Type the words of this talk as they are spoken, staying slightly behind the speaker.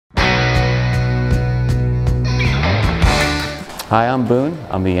Hi, I'm Boone.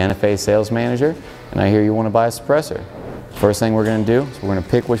 I'm the NFA sales manager, and I hear you want to buy a suppressor. First thing we're going to do is we're going to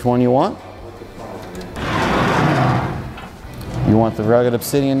pick which one you want. You want the rugged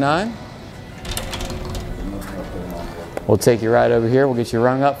Obsidian 9? We'll take you right over here. We'll get you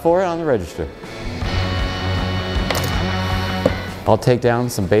rung up for it on the register. I'll take down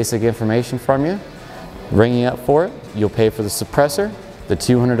some basic information from you. Ring you up for it. You'll pay for the suppressor, the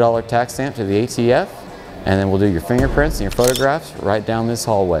 $200 tax stamp to the ATF, and then we'll do your fingerprints and your photographs right down this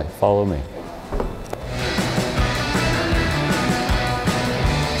hallway. Follow me.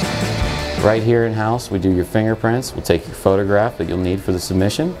 Right here in-house, we do your fingerprints. We'll take your photograph that you'll need for the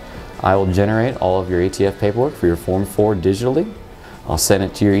submission. I will generate all of your ATF paperwork for your Form 4 digitally. I'll send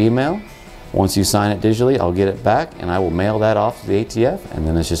it to your email. Once you sign it digitally, I'll get it back and I will mail that off to the ATF, and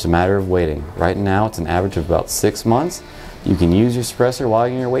then it's just a matter of waiting. Right now, it's an average of about 6 months. You can use your suppressor while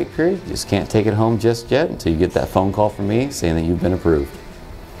you're in your wait period. You just can't take it home just yet until you get that phone call from me saying that you've been approved.